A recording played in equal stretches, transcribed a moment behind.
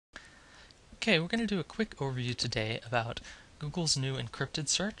Okay, we're going to do a quick overview today about Google's new encrypted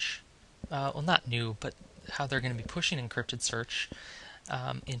search. Well, not new, but how they're going to be pushing encrypted search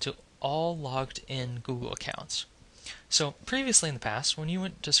into all logged in Google accounts. So previously in the past, when you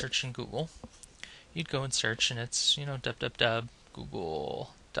went to search in Google, you'd go and search, and it's www.google.com.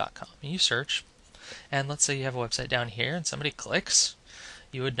 You search, and let's say you have a website down here, and somebody clicks,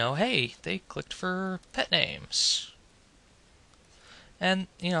 you would know, hey, they clicked for pet names. And,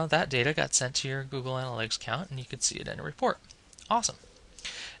 that data got sent to your Google Analytics account, and you could see it in a report. Awesome.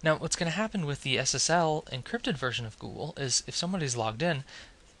 Now, what's going to happen with the SSL encrypted version of Google is if somebody's logged in,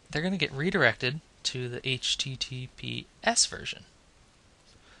 they're going to get redirected to the HTTPS version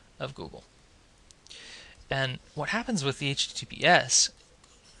of Google. And what happens with the HTTPS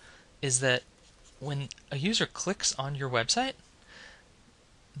is that when a user clicks on your website,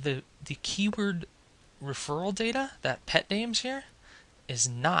 the keyword referral data, that pet names here, is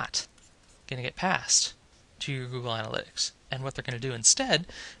not going to get passed to your Google Analytics. And what they're going to do instead,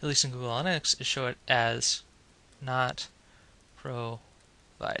 at least in Google Analytics, is show it as not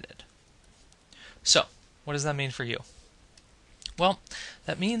provided. So, what does that mean for you? Well,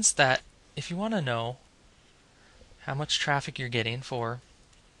 that means that if you want to know how much traffic you're getting for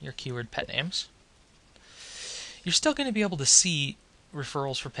your keyword pet names, you're still going to be able to see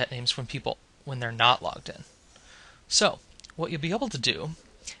referrals for pet names from people when they're not logged in. So, what you'll be able to do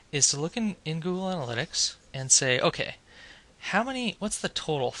is to look in Google Analytics and say, okay, what's the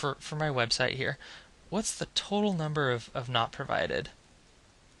total for my website here? What's the total number of not provided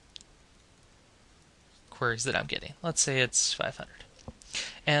queries that I'm getting? Let's say it's 500.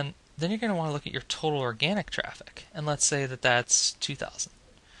 And then you're going to want to look at your total organic traffic. And let's say that that's 2,000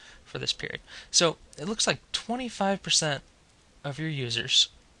 for this period. So it looks like 25% of your users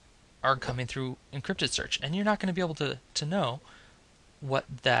are coming through encrypted search, and you're not going to be able to know what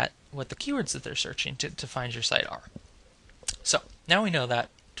the keywords that they're searching to find your site are. So now we know that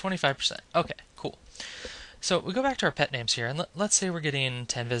 25%. Okay, cool. So we go back to our pet names here, and let's say we're getting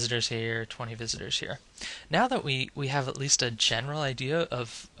 10 visitors here, 20 visitors here. Now that we have at least a general idea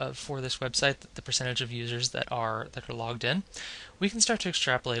of for this website the percentage of users that are logged in, we can start to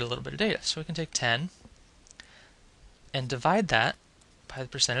extrapolate a little bit of data. So we can take 10 and divide that by the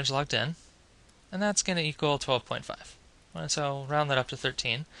percentage logged in, and that's going to equal 12.5. So round that up to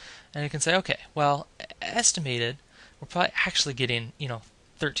 13, and you can say, okay, well, estimated, we're probably actually getting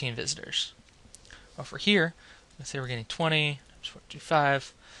 13 visitors. Over here, let's say we're getting 20 times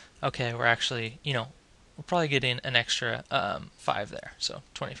 425. Okay, we're actually we're probably getting an extra 5 there, so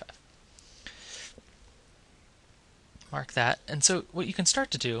 25. Mark that, and so what you can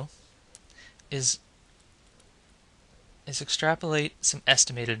start to do is extrapolate some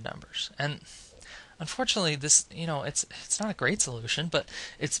estimated numbers. And unfortunately, this it's not a great solution, but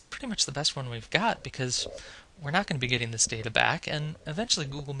it's pretty much the best one we've got, because we're not going to be getting this data back, and eventually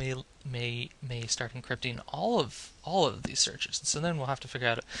Google may start encrypting all of these searches. And so then we'll have to figure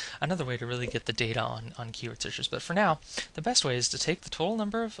out another way to really get the data on keyword searches. But for now, the best way is to take the total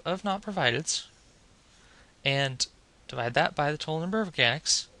number of not provideds and divide that by the total number of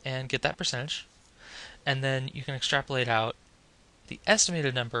organics and get that percentage. And then you can extrapolate out the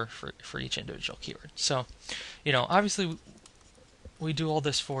estimated number for each individual keyword. So, obviously we do all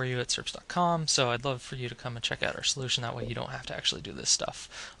this for you at SERPs.com, so I'd love for you to come and check out our solution. That way you don't have to actually do this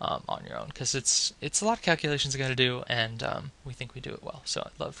stuff on your own, because it's a lot of calculations you got to do, and we think we do it well. So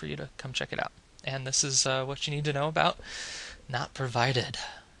I'd love for you to come check it out. And this is what you need to know about not provided.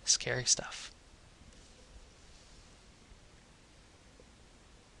 Scary stuff.